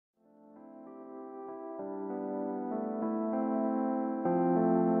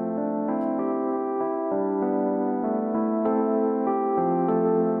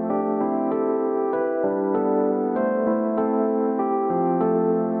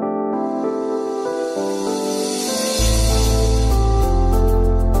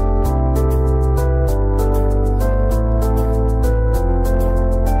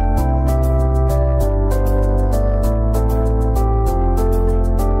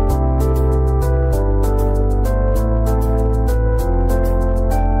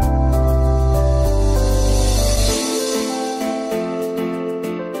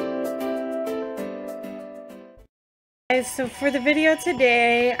so for the video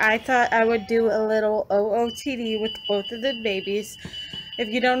today, I thought I would do a little OOTD with both of the babies. If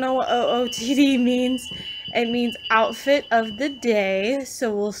you don't know what OOTD means, it means outfit of the day.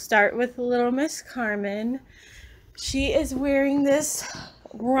 So we'll start with little Miss Carmen. She is wearing this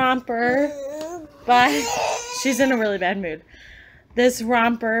romper by, she's in a really bad mood. This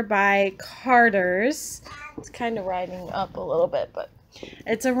romper by Carter's. It's kind of riding up a little bit, but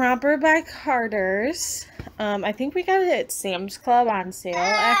it's a romper by Carter's. I think we got it at Sam's Club on sale,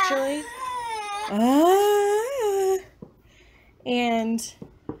 actually. And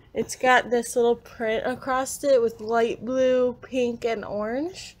it's got this little print across it with light blue, pink, and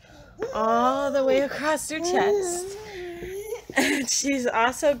orange all the way across her chest. And she's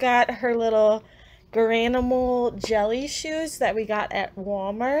also got her little Garanimal jelly shoes that we got at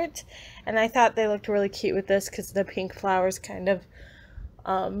Walmart. And I thought they looked really cute with this because the pink flowers kind of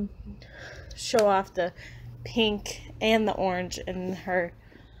show off the pink and the orange in her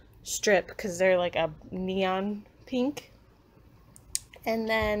strip because they're like a neon pink. And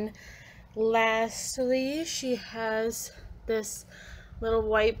then lastly, she has this little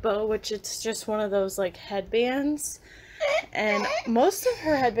white bow, which it's just one of those like headbands. And most of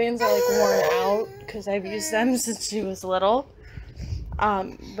her headbands are like worn out because I've used them since she was little.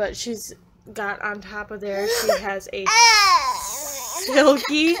 But she's got on top of there, she has a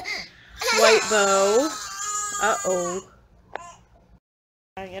silky white bow. Uh-oh.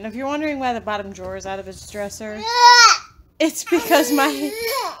 And if you're wondering why the bottom drawer is out of his dresser, it's because my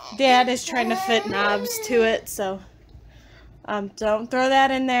dad is trying to fit knobs to it, so don't throw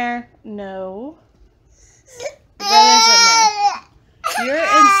that in there. No. Your brother's in there.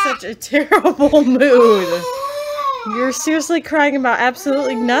 You're in such a terrible mood. You're seriously crying about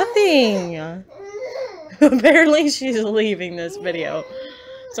absolutely nothing. Apparently she's leaving this video.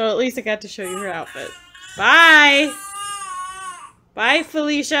 So at least I got to show you her outfit. Bye! Bye,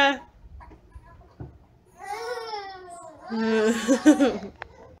 Felicia!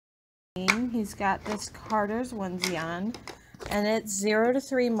 He's got this Carter's onesie on, and it's 0 to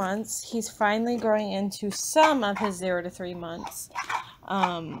 3 months. He's finally growing into some of his 0 to 3 months.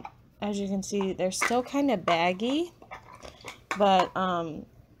 As you can see, they're still kind of baggy, but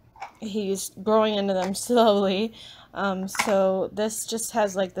he's growing into them slowly. So this just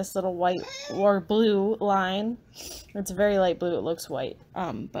has like this little white or blue line. It's very light blue, it looks white,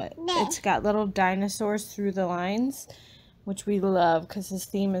 but it's got little dinosaurs through the lines, which we love because his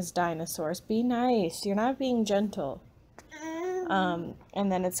theme is dinosaurs. Be nice, you're not being gentle. And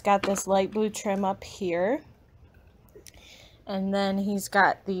then it's got this light blue trim up here. And then he's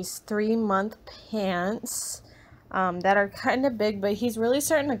got these 3-month pants that are kind of big, but he's really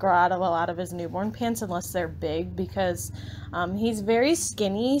starting to grow out of a lot of his newborn pants unless they're big because he's very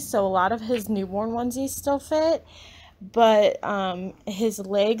skinny, so a lot of his newborn onesies still fit, but his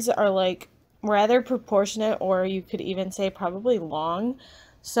legs are like rather proportionate, or you could even say probably long,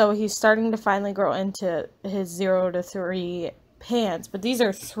 so he's starting to finally grow into his 0 to 3 pants, but these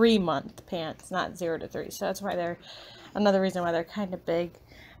are 3-month pants, not 0 to 3, so that's why they're another reason why they're kind of big.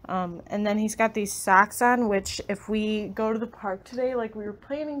 And then he's got these socks on, which if we go to the park today like we were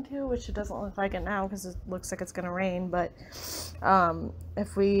planning to, which it doesn't look like it now because it looks like it's gonna rain, but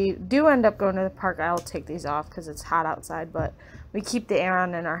if we do end up going to the park, I'll take these off because it's hot outside, but we keep the air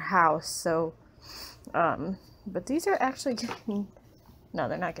on in our house, so but these are actually getting, no,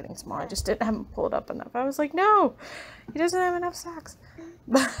 they're not getting small. I just didn't have them pulled up enough. I was like, no, he doesn't have enough socks.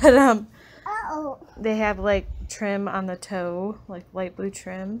 But they have like trim on the toe, like light blue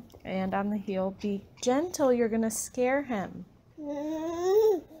trim, and on the heel. Be gentle, you're gonna scare him.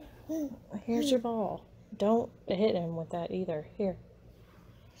 Here's your ball. Don't hit him with that either. Here.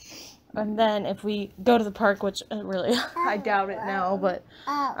 And then if we go to the park, which really I doubt it now, but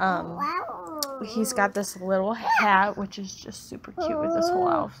he's got this little hat, which is just super cute with this whole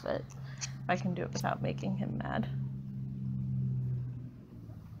outfit. I can do it without making him mad.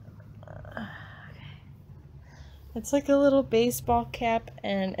 It's like a little baseball cap,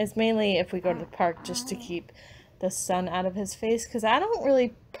 and it's mainly if we go to the park just to keep the sun out of his face, because I don't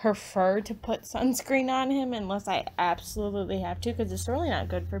really prefer to put sunscreen on him unless I absolutely have to, because it's really not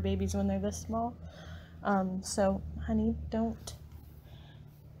good for babies when they're this small. So, honey, don't.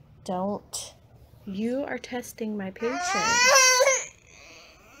 You are testing my patience.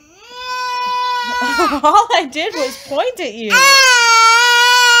 All I did was point at you.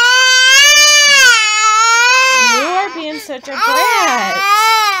 You are being such a brat.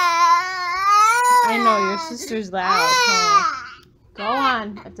 I know, your sister's loud, huh? Go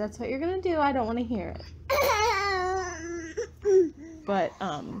on. If that's what you're gonna do, I don't want to hear it. But,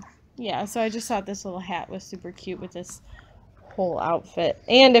 yeah, so I just thought this little hat was super cute with this whole outfit.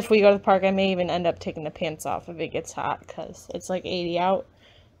 And if we go to the park, I may even end up taking the pants off if it gets hot, because it's like 80 out.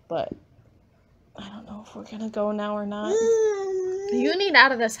 But I don't know if we're gonna go now or not. You need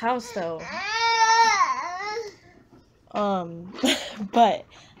out of this house, though. But,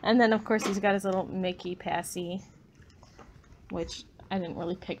 and then of course he's got his little Mickey passy, which I didn't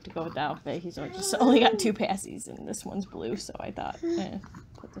really pick to go with the outfit. He's just only got 2 passies, and this one's blue, so I thought,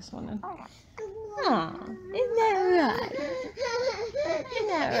 put this one in. Aw, isn't that right? Isn't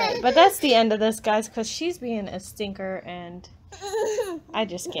that right? But that's the end of this, guys, because she's being a stinker, and I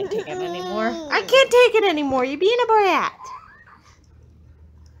just can't take it anymore. I can't take it anymore. You're being a brat.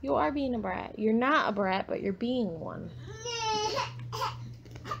 You are being a brat. You're not a brat, but you're being one.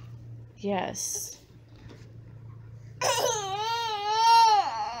 Yes.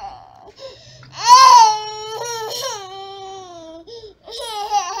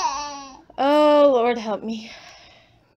 Oh, Lord help me.